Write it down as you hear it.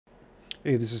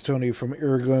Hey, this is Tony from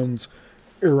Airgun's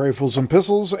Air Rifles and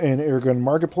Pistols and Airgun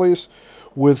Marketplace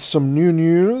with some new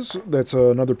news. That's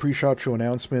another pre-shot show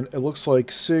announcement. It looks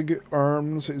like SIG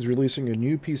Arms is releasing a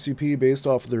new PCP based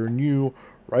off their new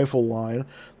rifle line.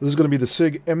 This is going to be the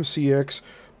SIG MCX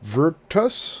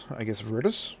Virtus,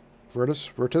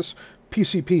 Virtus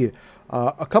PCP.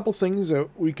 A couple things that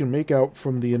we can make out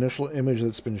from the initial image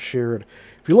that's been shared.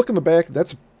 If you look in the back,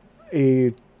 that's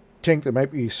a tank that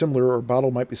might be similar, or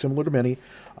bottle might be similar to many.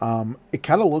 It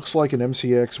kind of looks like an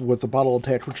MCX with the bottle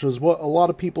attached, which is what a lot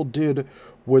of people did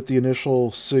with the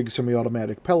initial SIG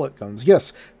semi-automatic pellet guns.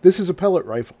 Yes, this is a pellet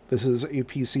rifle. This is a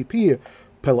PCP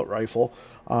pellet rifle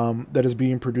that is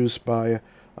being produced by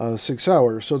SIG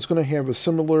Sauer. So it's going to have a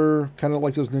similar, kind of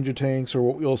like those Ninja tanks or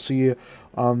what we'll see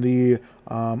on the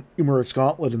Umarex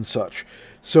Gauntlet and such.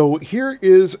 So here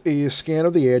is a scan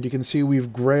of the ad. You can see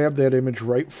we've grabbed that image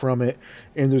right from it,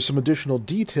 and there's some additional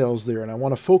details there. And I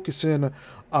want to focus in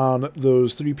on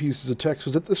those three pieces of text,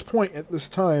 because at this point, at this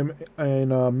time, in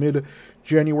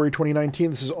mid-January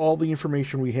 2019, this is all the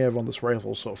information we have on this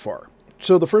rifle so far.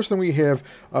 So the first thing we have,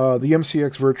 the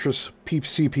MCX Virtus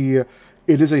PCP.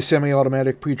 It is a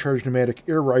semi-automatic pre-charged pneumatic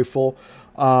air rifle.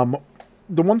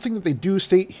 The one thing that they do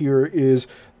state here is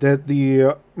that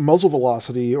the muzzle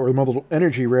velocity, or the muzzle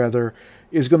energy rather,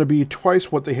 is going to be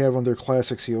twice what they have on their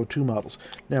classic CO2 models.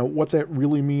 Now, what that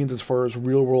really means as far as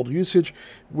real-world usage,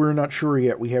 we're not sure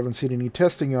yet. We haven't seen any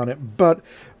testing on it, but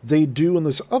they do in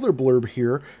this other blurb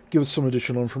here give us some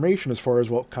additional information as far as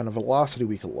what kind of velocity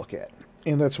we can look at.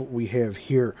 And that's what we have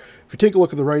here. If you take a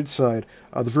look at the right side,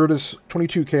 the Virtus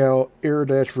 22 cal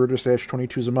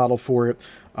Air-Virtus-22 is a model for it.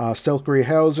 Stealth gray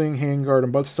housing, handguard,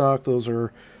 and buttstock. Those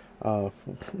are you're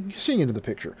seeing it in the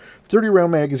picture.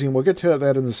 30-round magazine. We'll get to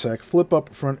that in a sec. Flip up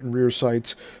front and rear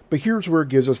sights. But here's where it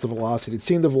gives us the velocity. It's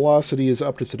saying the velocity is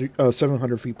up to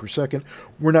 700 feet per second.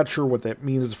 We're not sure what that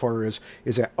means as far as,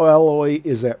 is that alloy?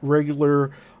 Is that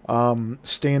regular,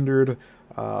 standard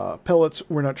pellets?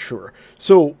 We're not sure.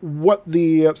 So what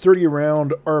the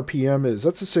 30-round RPM is,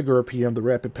 that's a SIG RPM, the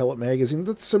rapid pellet magazine.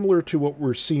 That's similar to what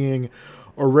we're seeing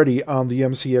already on the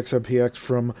MCX MPX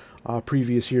from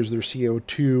previous years, their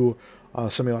CO2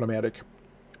 semi-automatic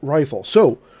rifle.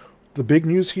 So the big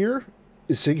news here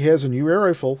is SIG has a new air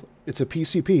rifle. It's a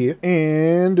PCP,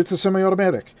 and it's a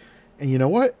semi-automatic. And you know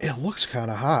what? It looks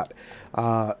kind of hot.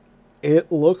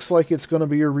 It looks like it's going to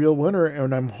be a real winner,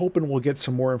 and I'm hoping we'll get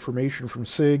some more information from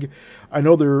SIG. I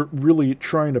know they're really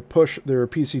trying to push their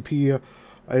PCP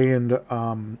and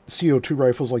CO2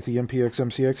 rifles like the MPX,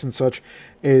 MCX, and such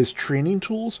as training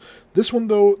tools. This one,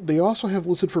 though, they also have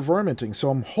listed for varminting,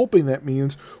 so I'm hoping that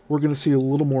means we're going to see a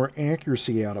little more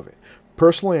accuracy out of it.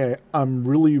 Personally, I'm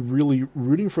really, really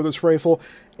rooting for this rifle,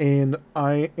 and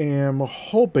I am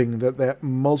hoping that that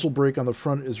muzzle brake on the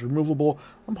front is removable.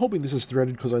 I'm hoping this is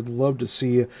threaded, because I'd love to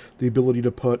see the ability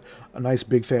to put a nice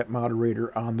big fat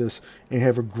moderator on this and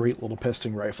have a great little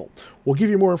pesting rifle. We'll give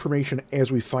you more information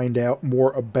as we find out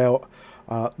more about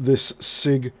this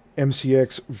SIG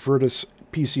MCX Virtus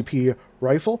PCP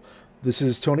rifle. This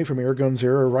is Tony from Airgun's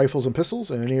Air Rifles and Pistols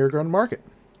and Airgun Market.